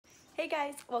Hey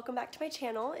guys, welcome back to my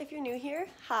channel. If you're new here,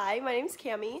 hi, my name's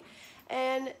Cami,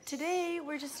 and today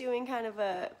we're just doing kind of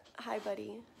a, hi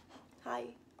buddy, hi,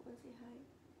 wanna say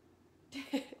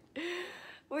hi?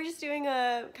 We're just doing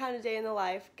a kind of day in the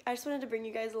life. I just wanted to bring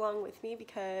you guys along with me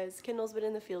because Kendall's been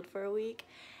in the field for a week,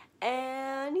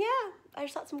 and yeah, I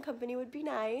just thought some company would be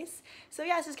nice. So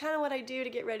yeah, this is kind of what I do to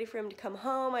get ready for him to come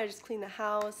home. I just clean the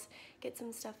house, get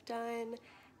some stuff done.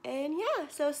 And yeah,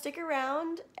 so stick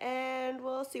around and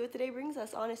we'll see what the day brings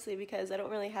us, honestly, because I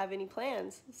don't really have any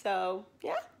plans. So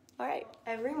yeah, all right.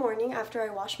 Every morning after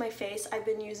I wash my face, I've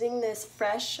been using this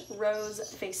Fresh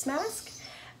Rose face mask.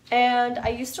 And I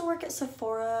used to work at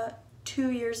Sephora 2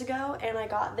 years ago, and I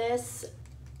got this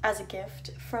as a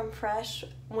gift from Fresh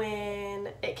when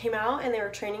it came out and they were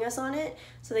training us on it.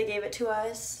 So they gave it to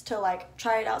us to like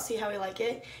try it out, see how we like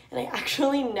it. And I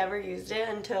actually never used it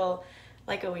until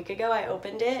like a week ago. I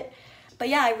opened it, but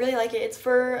yeah, I really like it. It's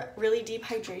for really deep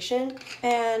hydration,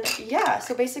 and yeah,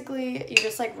 so basically you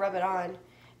just like rub it on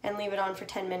and leave it on for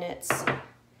 10 minutes,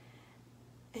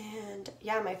 and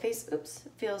yeah, my face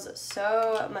feels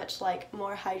so much like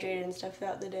more hydrated and stuff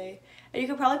throughout the day. And you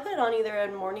could probably put it on either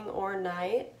in morning or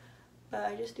night, but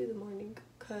I just do the morning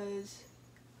because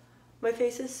my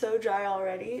face is so dry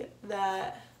already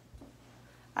that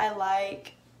I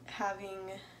like having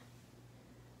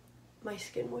my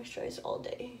skin moisturized all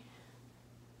day.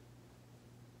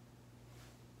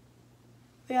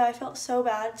 But yeah, I felt so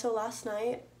bad. So last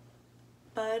night,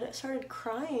 Bud started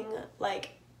crying, like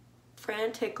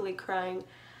frantically crying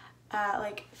at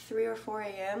like 3 or 4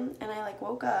 a.m. and I like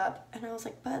woke up and I was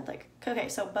like, Bud, like, okay,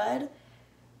 so Bud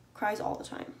cries all the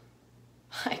time.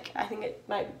 Like, I think it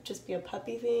might just be a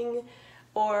puppy thing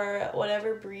or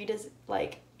whatever breed is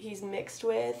like he's mixed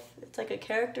with. It's like a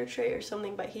character trait or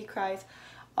something, but he cries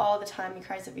all the time. He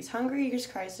cries if he's hungry, he just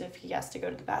cries if he has to go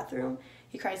to the bathroom,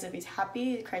 he cries if he's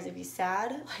happy, he cries if he's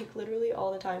sad, like literally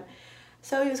all the time.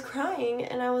 So he was crying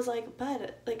and I was like,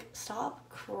 Bud, like stop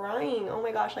crying, oh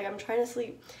my gosh, like I'm trying to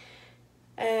sleep.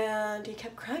 And he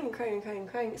kept crying and crying and crying and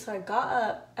crying. So I got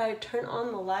up, I turned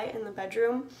on the light in the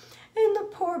bedroom, and the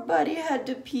poor buddy had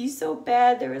to pee so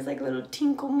bad. There was like little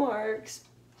tinkle marks.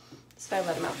 So I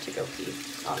let him out to go pee,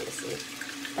 obviously.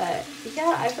 But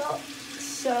yeah, I felt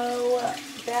so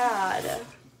bad,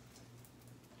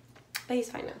 but he's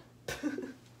fine now.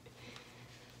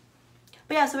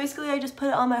 But yeah, so basically I just put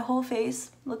it on my whole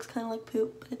face. Looks kind of like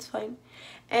poop, but it's fine.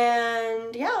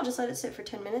 And yeah, I'll just let it sit for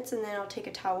 10 minutes and then I'll take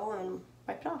a towel and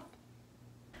wipe it off.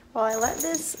 While I let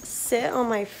this sit on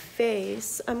my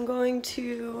face, I'm going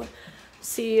to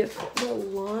see if the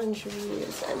laundry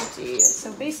is empty.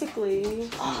 So basically,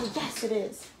 oh yes it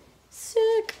is,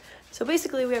 sick. So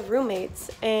basically we have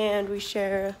roommates and we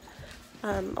share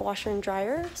a washer and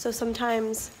dryer. So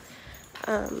sometimes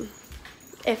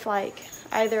if like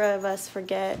either of us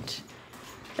forget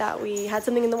that we had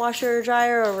something in the washer or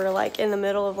dryer, or we're like in the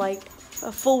middle of like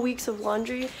a full week's of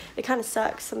laundry, it kind of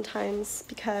sucks sometimes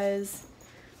because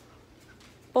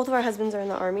both of our husbands are in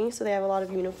the Army, so they have a lot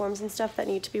of uniforms and stuff that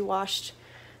need to be washed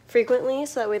frequently,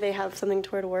 so that way they have something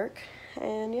to wear to work.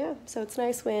 And yeah, so it's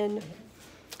nice when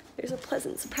there's a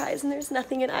pleasant surprise and there's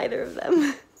nothing in either of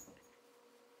them.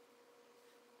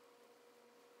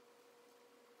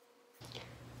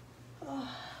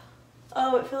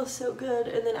 Oh, it feels so good.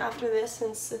 And then after this,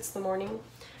 since it's the morning,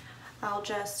 I'll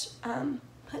just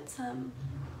put some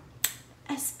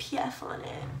SPF on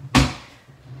it.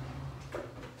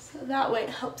 So that way it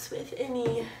helps with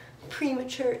any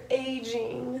premature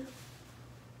aging.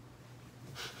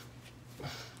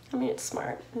 I mean, it's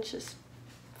smart. It's just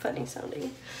funny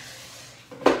sounding.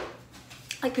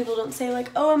 Like people don't say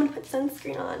like, oh, I'm gonna put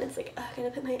sunscreen on. It's like, oh, I'm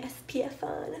gonna put my SPF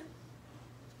on.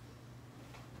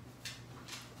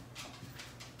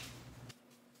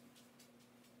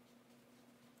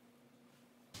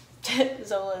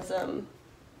 Zola's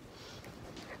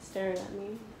staring at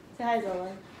me. Say hi,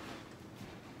 Zola.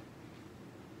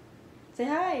 Say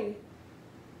hi.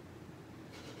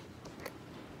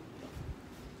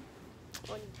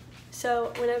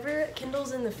 So whenever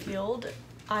Kendall's in the field,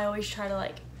 I always try to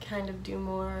like kind of do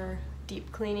more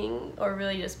deep cleaning, or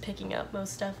really just picking up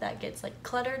most stuff that gets like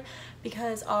cluttered,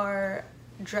 because our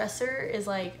dresser is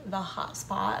like the hot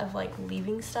spot of like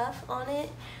leaving stuff on it.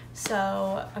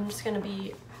 So I'm just gonna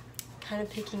be kind of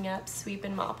picking up, sweep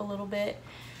and mop a little bit,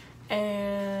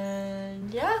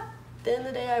 and yeah, at the end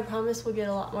of the day I promise we'll get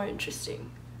a lot more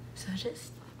interesting. So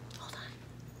just hold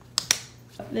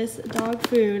on. This dog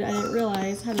food, I didn't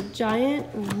realize, had a giant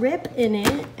rip in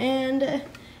it, and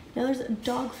now there's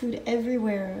dog food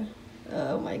everywhere.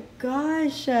 Oh my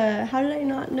gosh, how did I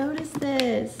not notice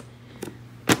this?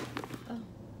 Oh.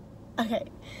 Okay,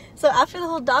 So after the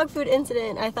whole dog food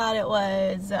incident, I thought it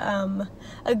was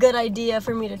a good idea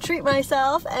for me to treat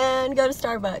myself and go to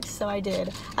Starbucks. So I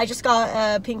did. I just got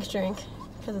a pink drink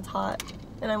because it's hot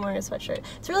and I'm wearing a sweatshirt.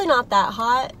 It's really not that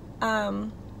hot,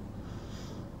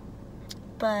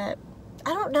 but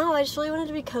I don't know. I just really wanted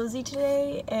to be cozy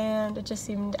today and it just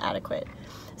seemed adequate.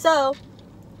 So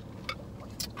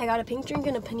I got a pink drink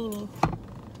and a panini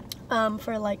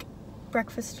for like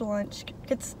breakfast to lunch.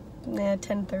 It's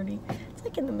 10:30. It's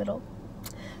like in the middle.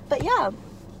 But yeah.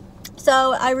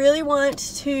 So I really want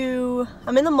to,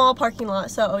 I'm in the mall parking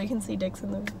lot, so you can see Dick's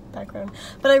in the background.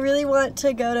 But I really want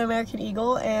to go to American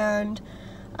Eagle and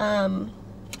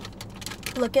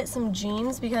look at some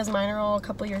jeans because mine are all a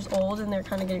couple years old and they're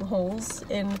kind of getting holes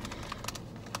in,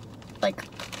 like,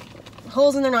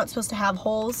 holes and they're not supposed to have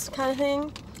holes kind of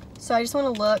thing. So I just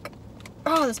want to look.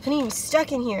 Oh, this panini's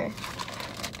stuck in here.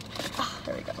 Oh,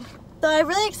 there we go. So I have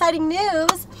really exciting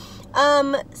news.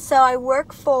 So I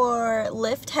work for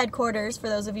Lyft headquarters, for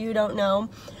those of you who don't know,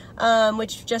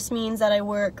 which just means that I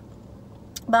work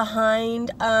behind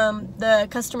the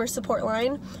customer support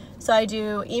line. So I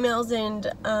do emails and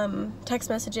text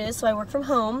messages, so I work from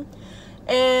home.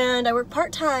 And I work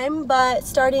part-time, but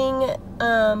starting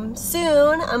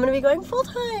soon, I'm going to be going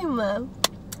full-time.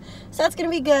 So that's going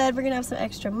to be good. We're going to have some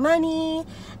extra money,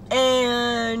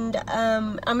 and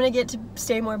I'm going to get to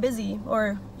stay more busy,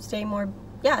 or stay more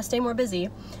busy.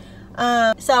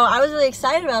 So I was really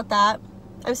excited about that.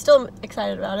 I'm still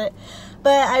excited about it.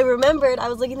 But I remembered, I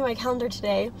was looking through my calendar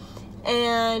today,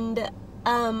 and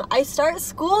I start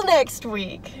school next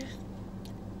week.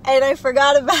 And I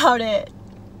forgot about it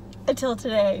until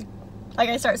today. Like,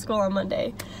 I start school on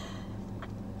Monday.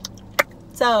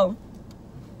 So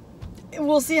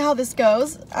we'll see how this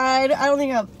goes. I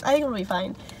think it'll be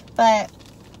fine. But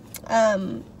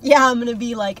yeah, I'm gonna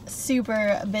be like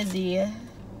super busy.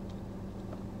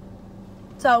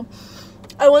 So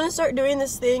I want to start doing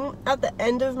this thing at the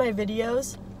end of my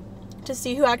videos to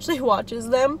see who actually watches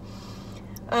them,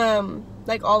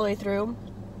 like all the way through.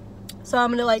 So I'm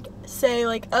gonna like say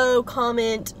like, oh,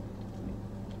 comment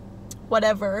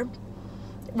whatever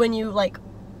when you like,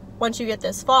 once you get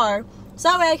this far, so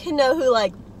that way I can know who,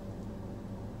 like,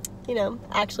 you know,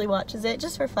 actually watches it,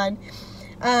 just for fun.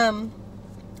 I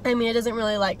mean, it doesn't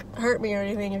really like hurt me or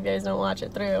anything if you guys don't watch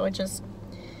it through. It just,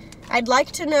 I'd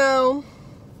like to know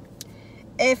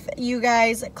if you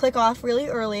guys click off really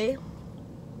early.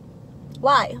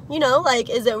 Why? You know, like,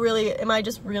 is it really, am I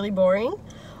just really boring?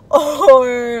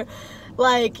 Or,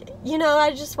 like, you know,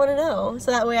 I just want to know, so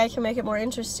that way I can make it more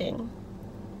interesting.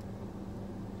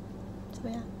 So,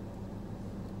 yeah.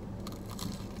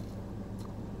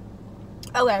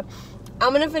 Okay,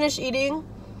 I'm gonna finish eating,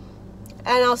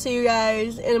 and I'll see you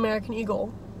guys in American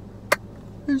Eagle.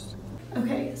 Peace.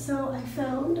 Okay, so I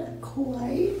found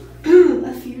quite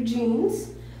a few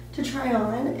jeans to try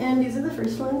on, and these are the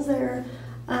first ones. They're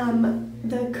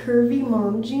the curvy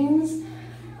mom jeans,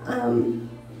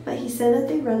 but he said that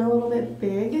they run a little bit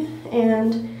big,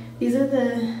 and these are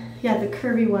the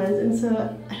curvy ones, and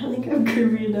so I don't think I'm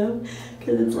curvy enough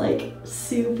because it's like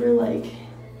super like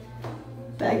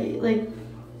baggy, like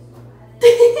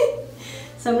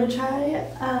so I'm gonna try,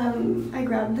 I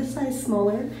grabbed the size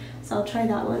smaller, so I'll try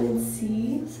that one and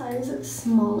see. Size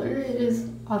smaller, it is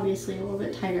obviously a little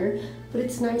bit tighter, but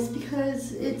it's nice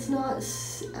because it's not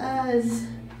as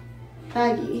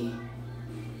baggy,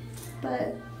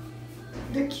 but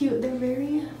they're cute. They're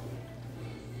very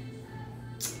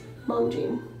mom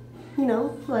jean, you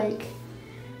know, like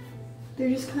they're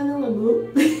just kind of like,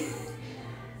 whoop.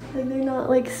 Like they're not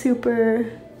like super.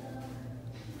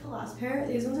 The last pair,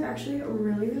 these ones are actually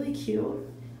really, really cute.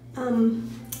 I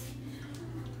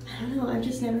don't know, I've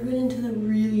just never been into the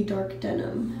really dark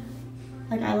denim.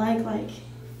 Like I like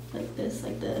this,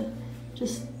 like the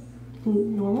just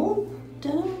normal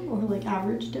denim or like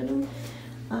average denim.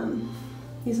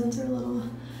 These ones are a little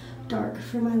dark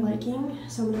for my liking,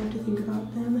 so I'm gonna have to think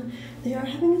about them. They are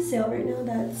having a sale right now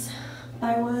that's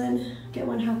buy one, get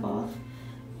one half off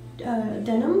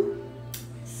denim.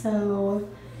 So,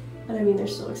 but I mean, they're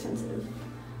still expensive.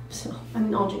 So, I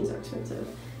mean, all jeans are expensive.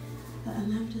 But I'm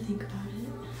gonna have to think about it.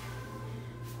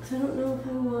 Because I don't know if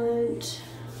I want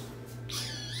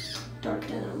dark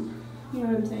denim. You know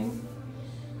what I'm saying?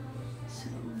 So,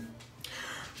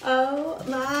 oh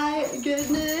my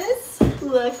goodness.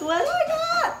 Look what I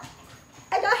got.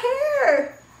 I got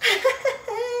hair.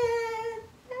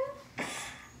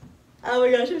 Oh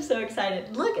my gosh, I'm so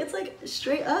excited. Look, it's like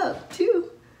straight up too.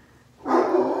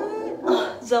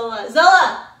 Oh,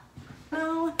 Zola!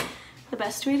 Oh, the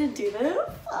best way to do this.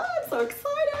 Oh, I'm so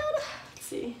excited. Let's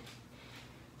see.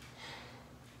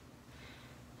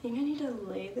 I think I need to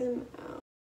lay them out.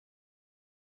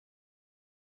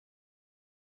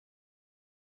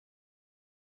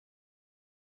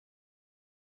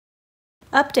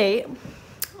 Update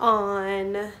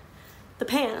on the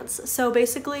pants. So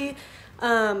basically,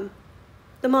 the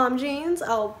mom jeans,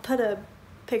 I'll put a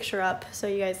picture up so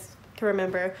you guys can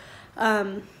remember.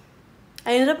 I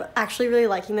ended up actually really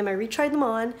liking them. I retried them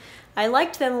on. I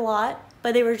liked them a lot,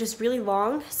 but they were just really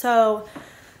long. So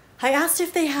I asked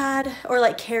if they had or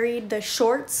like carried the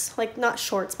shorts, like not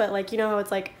shorts, but like, you know how it's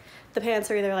like the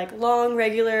pants are either like long,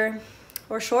 regular,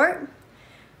 or short.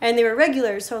 And they were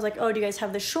regular, so I was like, oh, do you guys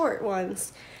have the short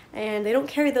ones? And they don't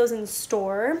carry those in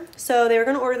store, so they were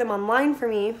gonna order them online for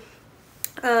me.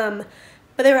 But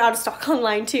they were out of stock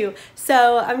online too.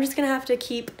 So I'm just gonna have to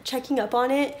keep checking up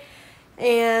on it.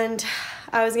 And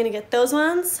I was gonna get those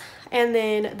ones, and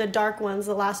then the dark ones,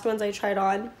 the last ones I tried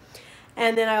on.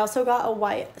 And then I also got a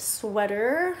white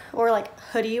sweater, or like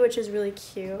hoodie, which is really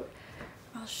cute.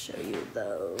 I'll show you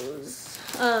those.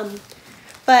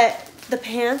 But the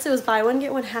pants, it was buy one,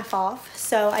 get one half off.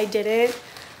 So I didn't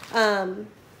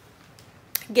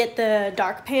get the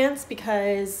dark pants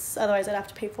because otherwise I'd have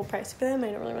to pay full price for them.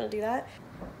 I don't really want to do that.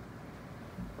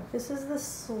 This is the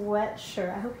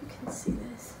sweatshirt. I hope you can see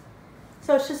this.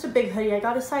 So it's just a big hoodie. I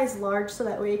got a size large so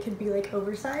that way it could be like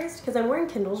oversized because I'm wearing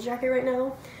Kendall's jacket right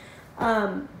now.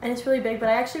 And it's really big, but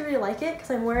I actually really like it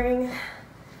because I'm wearing, I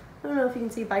don't know if you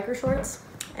can see, biker shorts.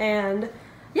 And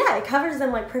yeah, it covers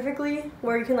them like perfectly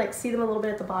where you can like see them a little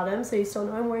bit at the bottom so you still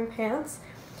know I'm wearing pants.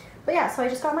 But yeah, so I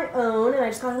just got my own and I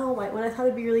just got an all white one. I thought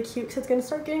it'd be really cute because it's gonna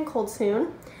start getting cold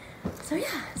soon. So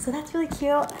yeah, so that's really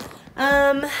cute.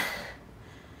 But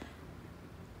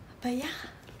yeah,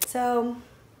 so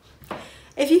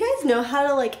if you guys know how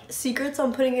to like secrets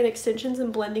on putting in extensions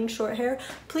and blending short hair,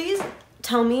 please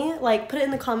tell me, like put it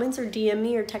in the comments or DM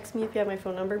me or text me if you have my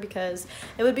phone number because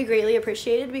it would be greatly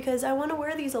appreciated because I want to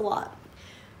wear these a lot.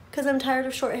 Because I'm tired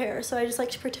of short hair, so I just like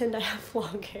to pretend I have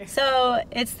long hair. So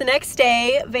it's the next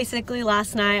day. Basically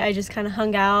last night I just kind of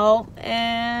hung out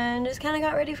and just kind of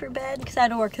got ready for bed because I had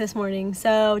to work this morning.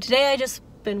 So today I just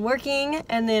been working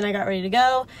and then I got ready to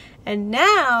go. And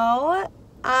now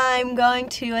I'm going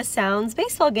to a Sounds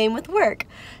baseball game with work.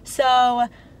 So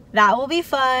that will be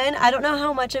fun. I don't know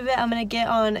how much of it I'm gonna get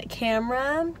on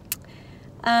camera.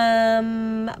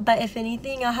 But if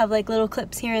anything, I'll have like little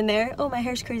clips here and there. Oh, my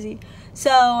hair's crazy. So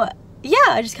yeah,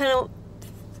 I just kind of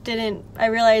I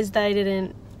realized that I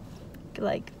didn't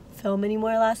like film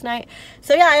anymore last night.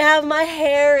 So yeah, I have my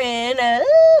hair in.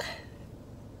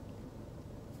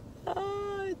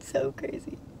 Oh, it's so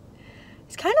crazy.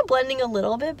 It's kind of blending a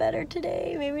little bit better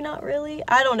today. Maybe not really.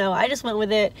 I don't know. I just went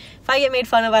with it. If I get made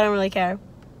fun of, I don't really care.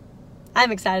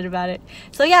 I'm excited about it.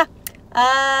 So yeah,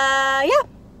 yeah.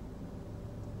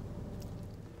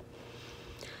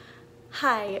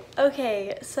 Hi.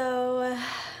 Okay, so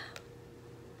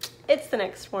it's the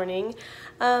next morning.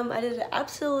 I did an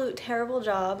absolute terrible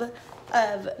job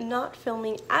of not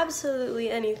filming absolutely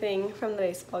anything from the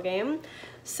baseball game.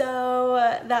 So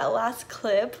that last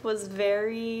clip was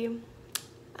very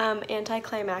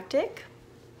anticlimactic.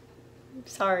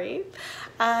 Sorry.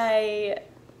 I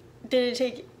didn't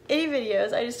take any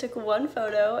videos. I just took one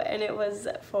photo and it was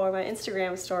for my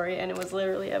Instagram story and it was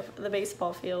literally of the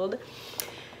baseball field.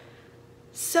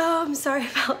 So I'm sorry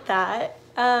about that.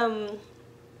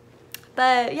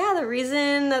 But yeah, the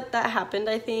reason that happened,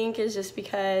 I think, is just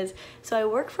because, so I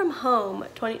work from home,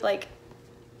 I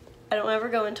don't ever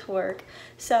go into work.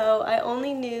 So I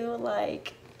only knew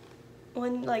like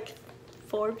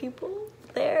 4 people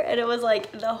there, and it was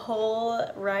like the whole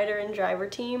rider and driver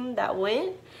team that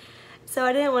went. So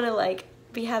I didn't want to like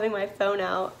be having my phone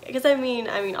out because I mean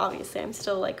obviously I'm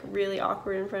still like really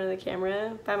awkward in front of the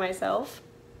camera by myself.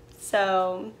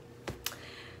 So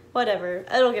whatever,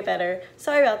 it'll get better.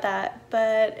 Sorry about that,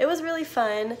 but it was really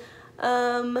fun.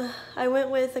 I went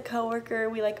with a coworker.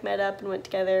 We like met up and went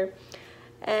together,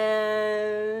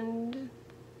 and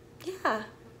yeah,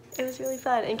 it was really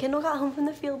fun. And Kendall got home from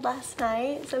the field last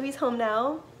night, so he's home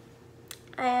now.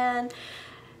 And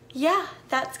yeah,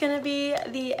 that's gonna be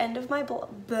the end of my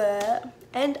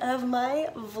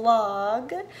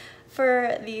vlog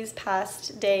for these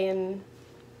past day and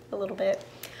a little bit.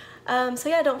 So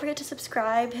yeah, don't forget to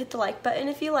subscribe, hit the like button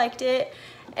if you liked it,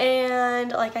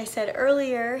 and like I said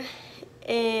earlier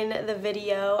in the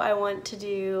video, I want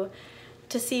to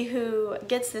see who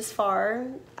gets this far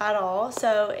at all.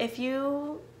 So if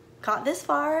you got this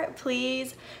far,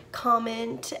 please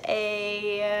comment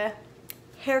a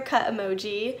haircut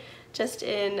emoji just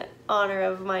in honor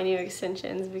of my new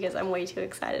extensions because I'm way too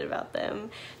excited about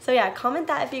them. So yeah, comment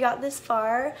that if you got this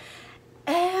far.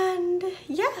 And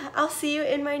yeah, I'll see you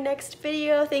in my next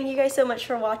video. Thank you guys so much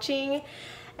for watching,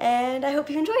 and I hope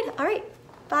you enjoyed. All right,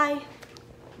 bye.